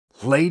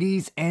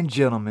Ladies and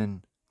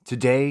gentlemen,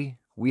 today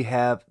we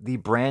have the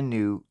brand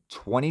new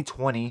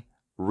 2020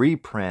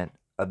 reprint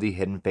of the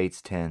Hidden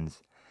Fates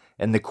 10s.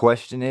 And the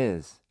question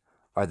is,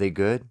 are they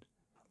good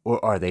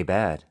or are they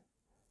bad?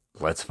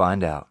 Let's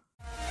find out.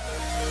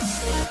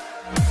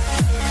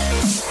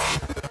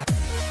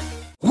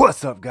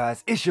 What's up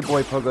guys, it's your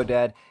boy Pogo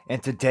Dad,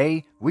 and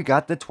today we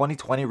got the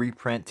 2020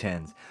 reprint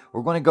 10s.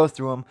 We're going to go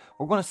through them,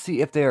 we're going to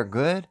see if they are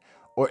good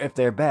or if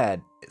they're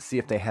bad. See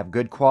if they have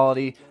good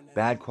quality,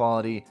 bad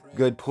quality,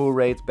 good pull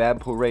rates, bad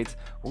pull rates.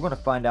 We're going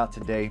to find out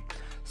today.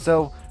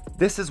 So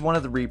this is one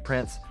of the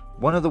reprints.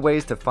 One of the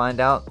ways to find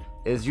out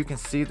is you can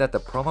see that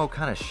the promo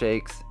kind of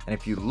shakes, and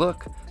if you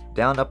look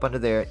down up under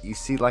there, you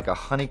see like a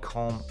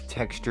honeycomb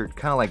textured,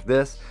 kind of like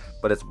this,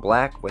 but it's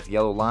black with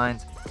yellow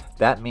lines.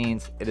 That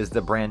means it is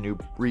the brand new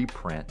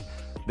reprint.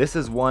 This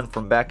is one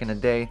from back in the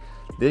day.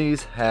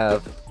 These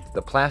have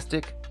the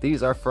plastic.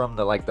 These are from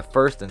the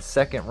first and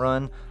second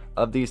run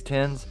of these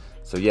 10s.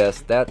 So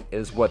yes, that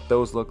is what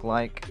those look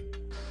like.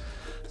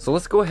 So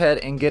let's go ahead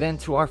and get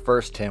into our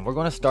first 10. We're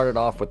going to start it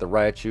off with the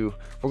Raichu.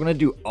 We're going to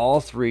do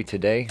all three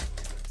today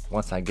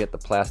once I get the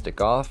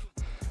plastic off.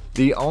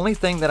 The only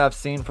thing that I've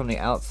seen from the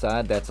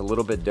outside that's a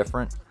little bit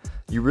different,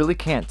 you really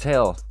can't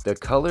tell. The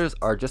colors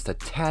are just a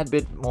tad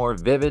bit more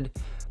vivid,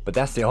 but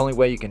that's the only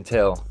way you can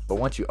tell. But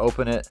once you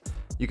open it,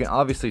 you can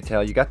obviously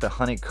tell. You got the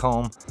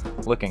honeycomb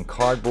looking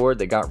cardboard.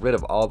 They got rid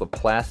of all the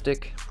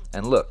plastic,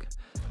 and look,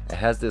 it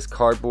has this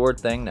cardboard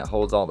thing that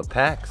holds all the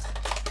packs.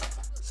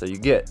 So you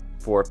get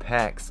 4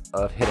 packs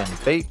of Hidden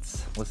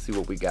Fates. Let's see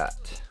what we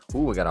got. Ooh,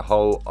 we got a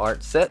whole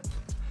art set.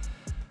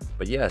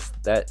 But yes,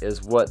 that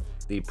is what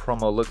the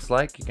promo looks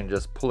like. You can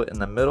just pull it in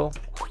the middle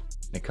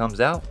and it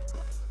comes out.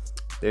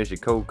 There's your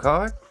code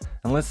card.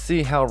 And let's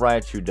see how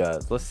Raichu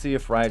does. Let's see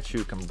if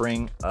Raichu can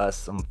bring us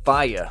some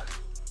fire.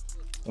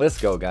 Let's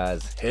go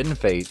guys. Hidden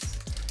Fates.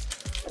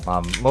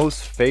 My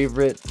most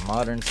favorite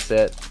modern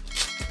set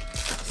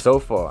so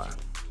far.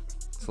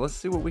 So let's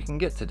see what we can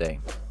get today.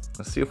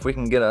 Let's see if we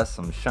can get us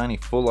some shiny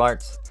full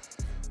arts.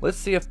 Let's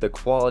see if the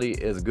quality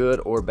is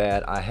good or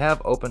bad. I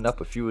have opened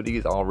up a few of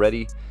these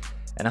already,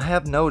 and I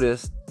have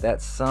noticed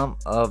that some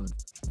of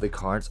the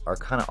cards are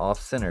kind of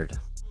off-centered.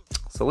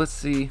 So let's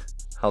see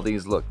how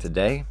these look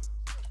today.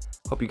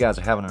 Hope you guys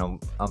are having an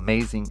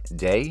amazing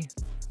day.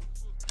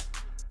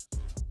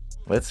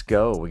 Let's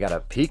go. We got a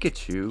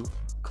Pikachu,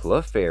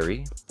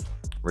 Clefairy,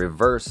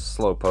 reverse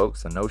Slowpoke,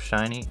 so no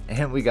shiny,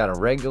 and we got a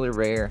regular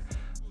rare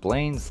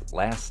Blaine's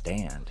Last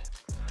Stand.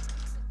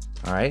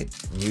 Alright,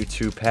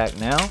 Mewtwo pack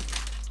now.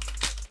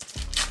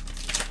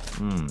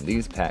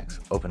 These packs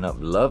open up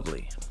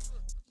lovely.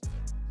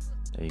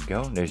 There you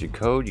go, there's your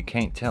code. You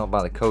can't tell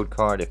by the code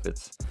card if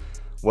it's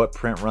what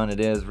print run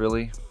it is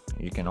really.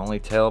 You can only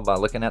tell by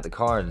looking at the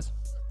cards.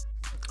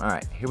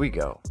 Alright, here we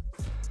go.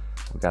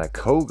 We got a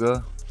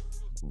Koga,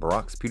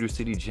 Brock's Pewter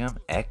City Gem,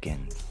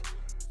 Ekans,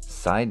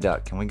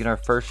 Psyduck. Can we get our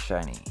first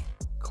shiny?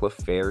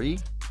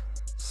 Clefairy,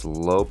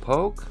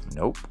 Slowpoke,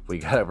 nope. We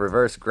got a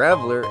reverse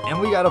Graveler, and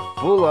we got a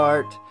full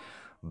art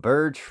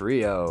bird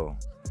trio.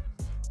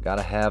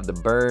 Gotta have the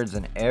birds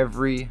in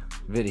every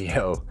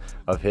video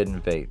of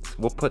Hidden Fates.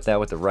 We'll put that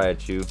with the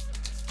Raichu.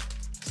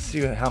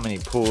 See how many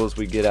pulls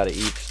we get out of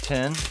each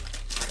 10.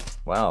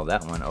 Wow,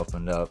 that one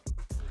opened up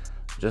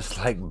just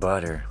like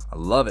butter. I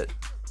love it.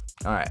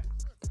 Alright,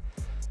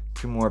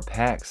 2 more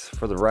packs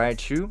for the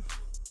Raichu.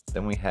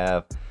 Then we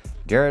have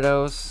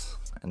Gyarados,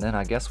 and then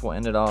I guess we'll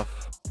end it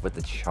off with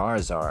the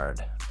Charizard.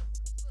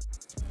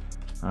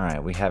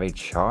 Alright, we have a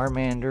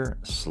Charmander,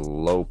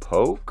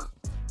 Slowpoke,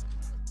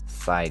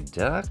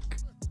 Psyduck,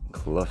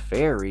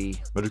 Clefairy,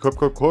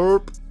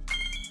 Magikarp,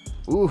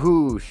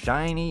 ooh,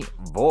 shiny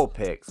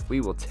Vulpix.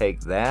 We will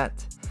take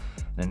that.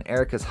 And then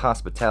Erica's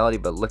Hospitality,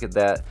 but look at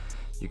that.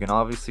 You can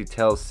obviously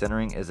tell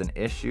centering is an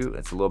issue.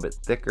 It's a little bit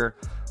thicker,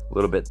 a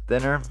little bit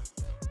thinner.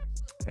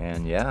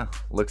 And yeah,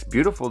 looks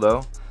beautiful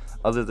though,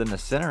 other than the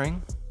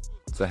centering.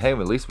 So hey, at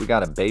least we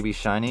got a baby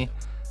shiny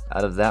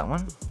out of that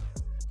one.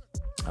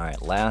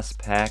 Alright, last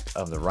pack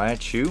of the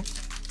Raichu.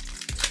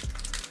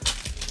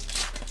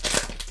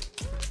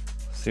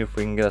 See if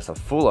we can get us a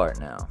full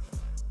art now.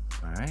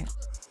 Alright,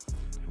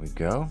 here we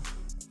go.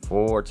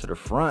 4 to the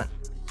front.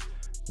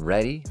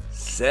 Ready,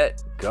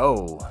 set,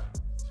 go.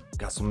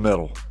 Got some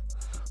metal.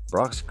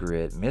 Brock's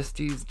Grid,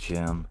 Misty's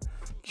Gem,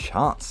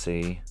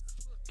 Chauncey,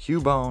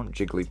 Cubone,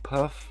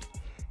 Jigglypuff,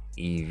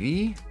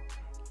 Eevee,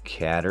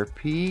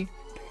 Caterpie,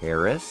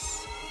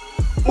 Paris.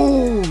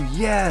 Oh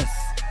yes!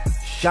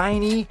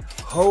 Shiny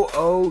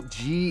Ho-Oh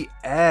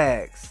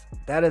GX.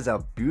 That is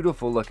a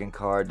beautiful looking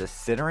card. The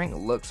centering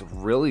looks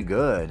really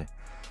good.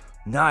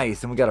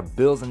 Nice. And we got a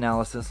Bills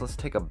analysis. Let's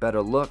take a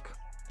better look.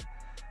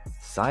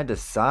 Side to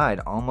side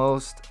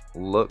almost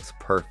looks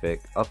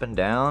perfect. Up and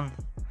down,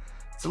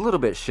 it's a little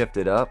bit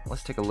shifted up.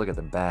 Let's take a look at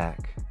the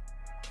back.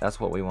 That's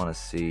what we want to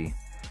see.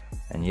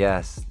 And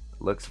yes,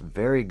 looks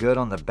very good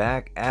on the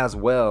back as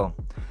well.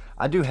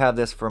 I do have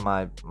this for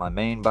my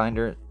main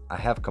binder. I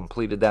have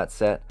completed that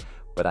set,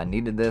 but I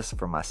needed this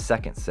for my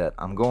second set.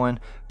 I'm going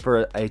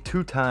for a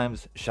 2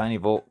 times Shiny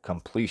Volt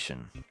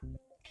completion.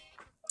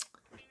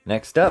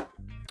 Next up,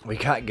 we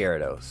got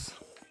Gyarados.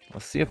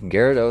 Let's see if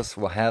Gyarados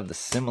will have the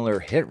similar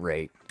hit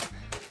rate.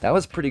 That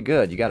was pretty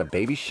good. You got a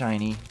baby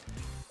shiny,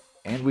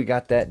 and we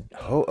got that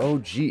Ho-Oh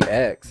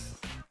GX.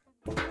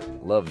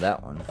 Love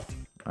that one.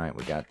 All right,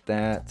 we got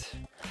that.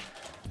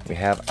 We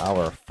have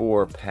our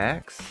 4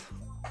 packs.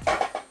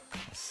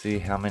 Let's see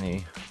how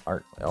many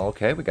art.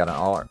 Okay, we got an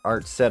all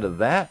art set of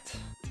that.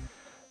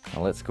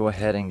 Now let's go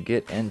ahead and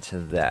get into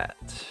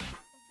that.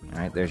 All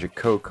right, there's your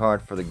code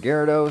card for the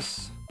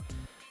Gyarados.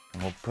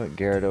 And we'll put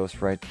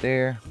Gyarados right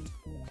there.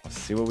 Let's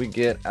see what we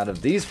get out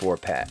of these 4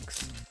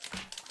 packs.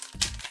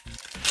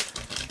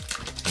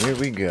 Here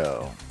we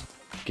go.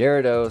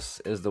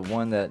 Gyarados is the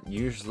one that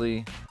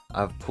usually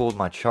I've pulled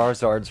my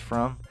Charizards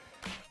from.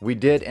 We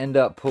did end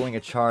up pulling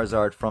a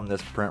Charizard from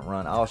this print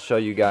run. I'll show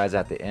you guys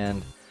at the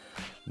end.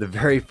 The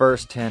very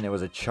first 10, it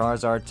was a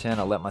Charizard 10.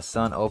 I let my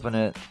son open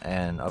it,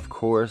 and of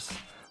course,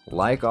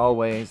 like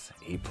always,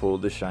 he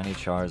pulled the shiny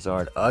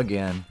Charizard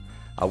again.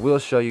 I will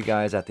show you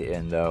guys at the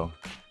end though.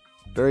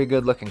 Very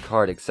good looking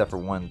card except for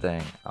one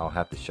thing I'll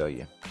have to show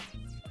you.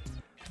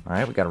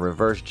 Alright, we got a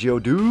reverse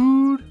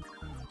Geodude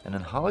and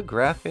then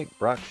holographic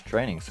Brock's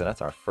Training. So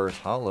that's our first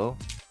holo.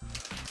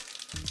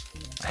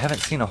 I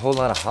haven't seen a whole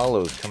lot of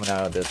holos coming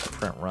out of this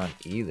print run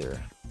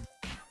either,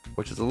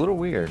 which is a little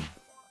weird.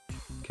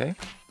 Okay.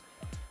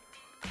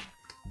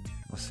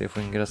 Let's see if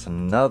we can get us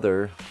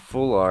another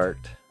full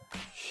art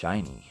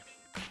shiny.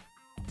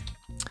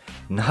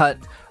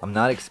 I'm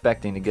not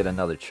expecting to get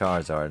another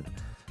Charizard.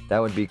 That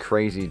would be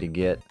crazy to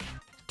get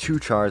 2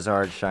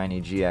 Charizard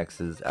shiny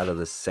GXs out of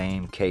the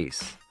same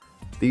case.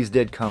 These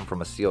did come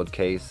from a sealed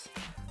case.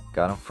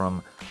 Got them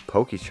from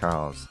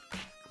PokeCharles.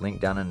 Link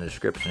down in the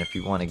description if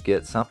you want to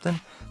get something.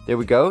 There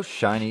we go,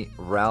 shiny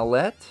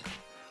Rowlet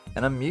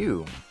and a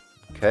Mew.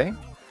 Okay,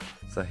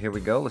 so here we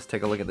go. Let's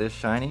take a look at this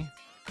shiny.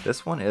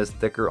 This one is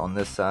thicker on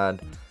this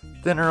side,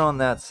 thinner on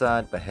that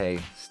side, but hey,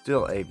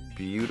 still a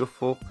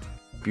beautiful,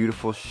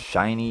 beautiful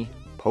shiny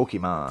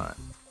Pokemon.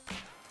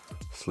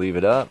 Sleeve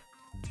it up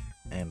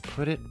and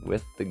put it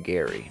with the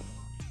Gary.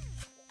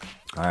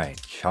 Alright,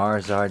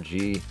 Charizard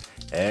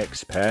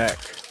GX pack.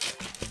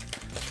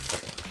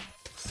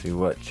 Let's see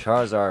what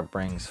Charizard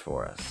brings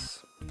for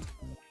us.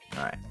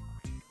 Alright.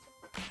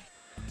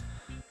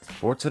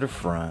 4 to the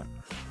front.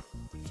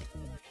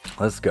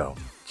 Let's go.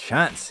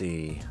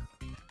 Chansey,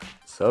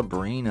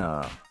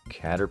 Sabrina,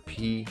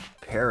 Caterpie,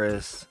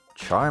 Paris,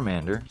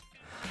 Charmander,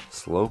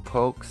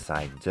 Slowpoke,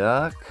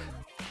 Psyduck,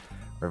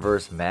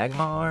 Reverse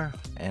Magmar,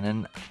 and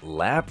an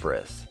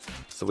Lapras.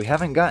 So we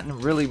haven't gotten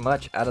really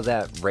much out of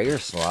that rare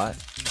slot.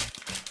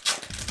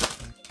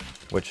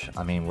 Which,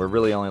 I mean, we're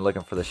really only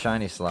looking for the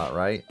shiny slot,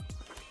 right?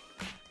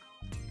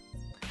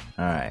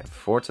 Alright,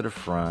 4 to the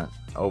front.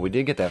 Oh, we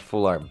did get that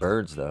full art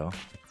birds, though.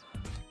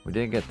 We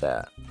did get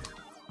that.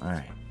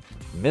 Alright.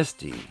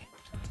 Misty,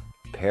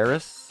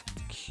 Paris,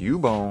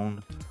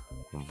 Cubone,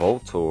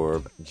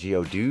 Voltorb,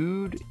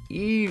 Geodude,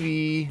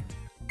 Eevee,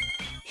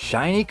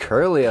 shiny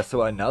Curlia,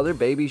 so another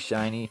baby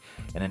shiny,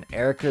 and an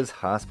Erica's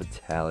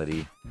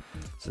Hospitality.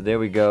 So there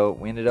we go.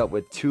 We ended up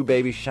with 2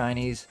 baby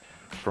shinies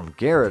from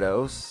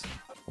Gyarados.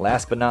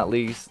 Last but not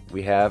least,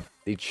 we have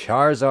the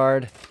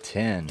Charizard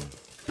 10.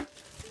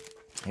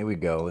 Here we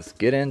go. Let's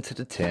get into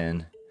the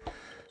 10.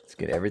 Let's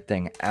get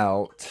everything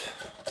out.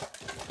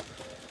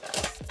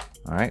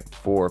 Alright,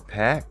 4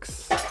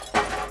 packs.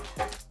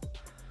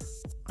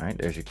 Alright,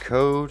 there's your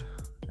code.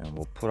 And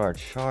we'll put our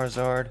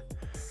Charizard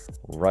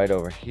right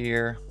over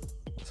here.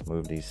 Let's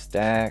move these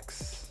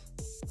stacks.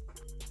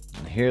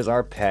 And here's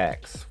our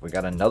packs. We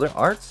got another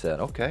art set.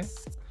 Okay.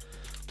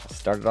 Let's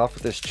start it off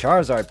with this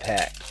Charizard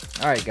pack.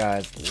 Alright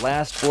guys,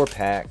 last 4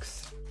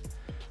 packs.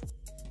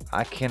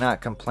 I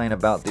cannot complain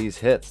about these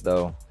hits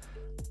though.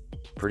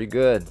 Pretty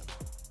good.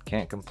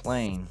 Can't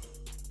complain.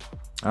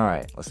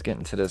 Alright, let's get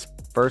into this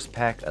first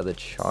pack of the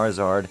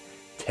Charizard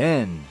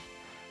 10.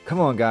 Come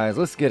on guys,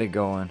 let's get it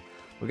going.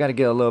 We got to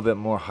get a little bit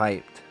more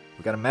hyped.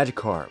 We got a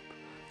Magikarp,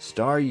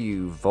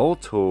 Staryu,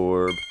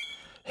 Voltorb.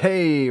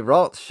 Hey,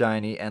 Ralt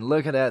shiny, and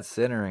look at that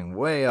centering,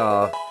 way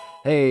off.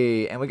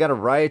 Hey, and we got a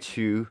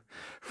Raichu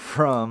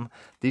from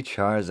the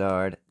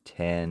Charizard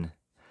 10.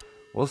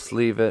 We'll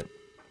sleeve it,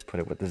 put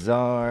it with the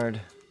Zard.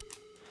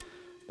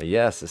 But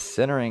yes, the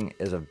centering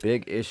is a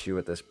big issue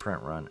with this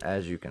print run,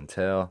 as you can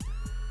tell.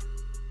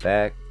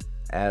 Back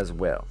as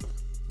well.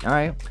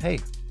 Alright, hey,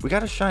 we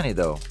got a shiny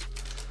though.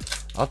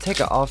 I'll take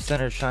an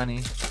off-centered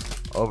shiny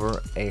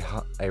over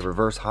a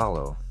reverse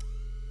holo.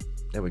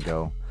 There we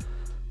go.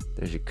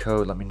 There's your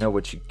code. Let me know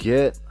what you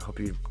get. Hope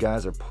you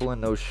guys are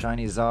pulling those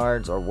shiny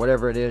Zards or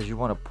whatever it is you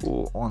want to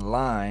pull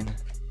online.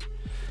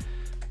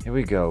 Here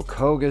we go.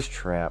 Koga's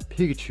Trap,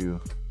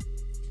 Pikachu,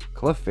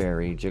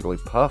 Clefairy,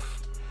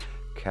 Jigglypuff,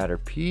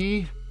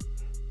 Caterpie,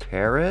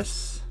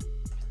 Paris,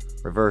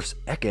 Reverse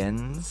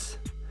Ekans,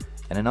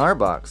 and an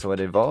Arbok, so it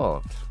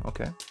evolved.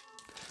 Okay.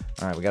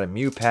 Alright, we got a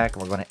Mew pack,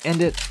 and we're going to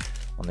end it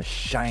on the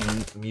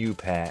shiny Mew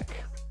pack.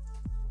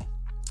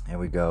 There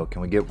we go.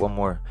 Can we get one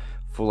more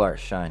full art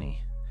shiny?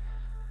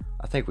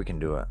 I think we can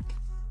do it.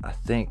 I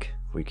think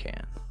we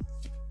can.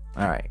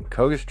 Alright,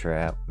 Koga's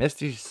Trap,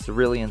 Misty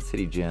Cerulean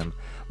City Gem,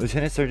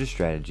 Lieutenant Surge's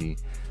Strategy,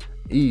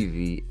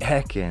 Eevee,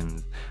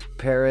 Ekans,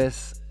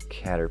 Paris,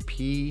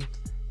 Caterpie,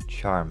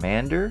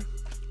 Charmander,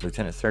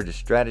 Lieutenant Surge's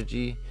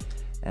Strategy,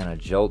 and a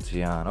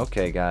Jolteon.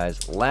 Okay,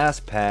 guys,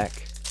 last pack.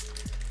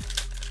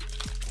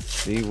 Let's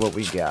see what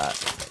we got.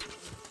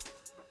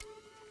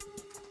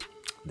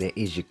 There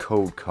is your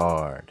code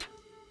card.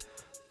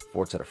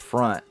 4 to the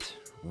front.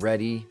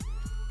 Ready,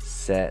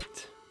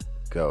 set,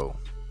 go.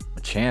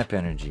 Machamp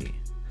Energy.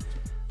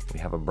 We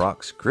have a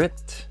Brock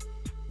Script,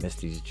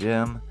 Misty's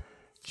Gem,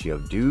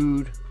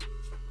 Geodude,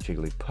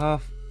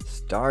 Jigglypuff,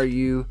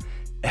 Staryu,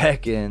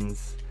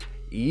 Ekans,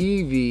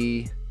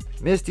 Eevee,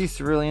 Misty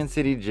Cerulean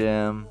City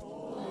Gem.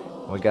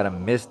 We got a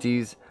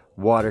Misty's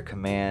Water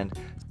Command.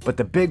 But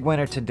the big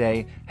winner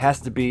today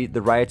has to be the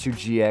Raichu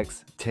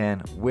GX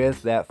 10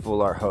 with that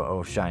Full Art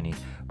Ho-Oh Shiny.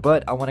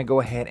 But I want to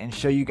go ahead and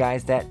show you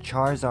guys that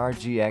Charizard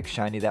GX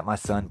Shiny that my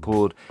son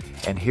pulled.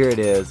 And here it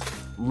is.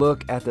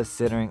 Look at the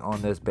centering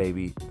on this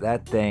baby.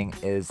 That thing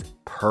is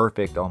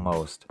perfect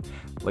almost.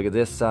 Look at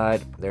this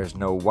side. There's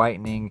no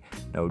whitening,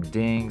 no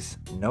dings,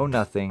 no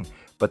nothing.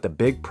 But the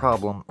big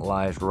problem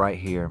lies right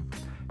here.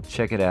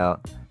 Check it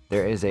out.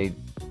 There is a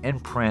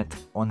imprint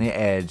on the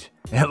edge.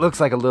 It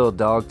looks like a little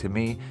dog to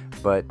me,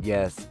 but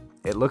yes,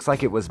 it looks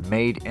like it was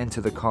made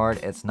into the card.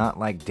 It's not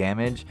like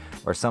damage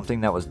or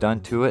something that was done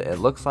to it. It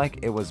looks like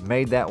it was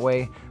made that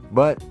way,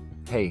 but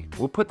hey,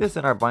 we'll put this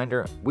in our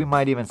binder. We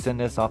might even send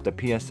this off to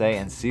PSA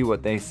and see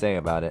what they say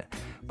about it.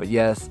 But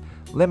yes,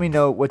 let me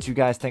know what you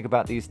guys think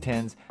about these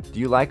tins. Do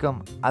you like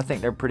them? I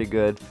think they're pretty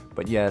good.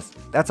 But yes,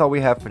 that's all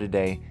we have for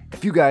today.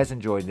 If you guys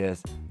enjoyed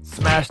this,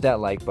 smash that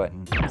like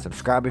button,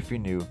 subscribe if you're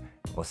new.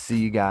 We'll see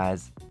you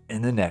guys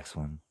in the next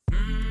one.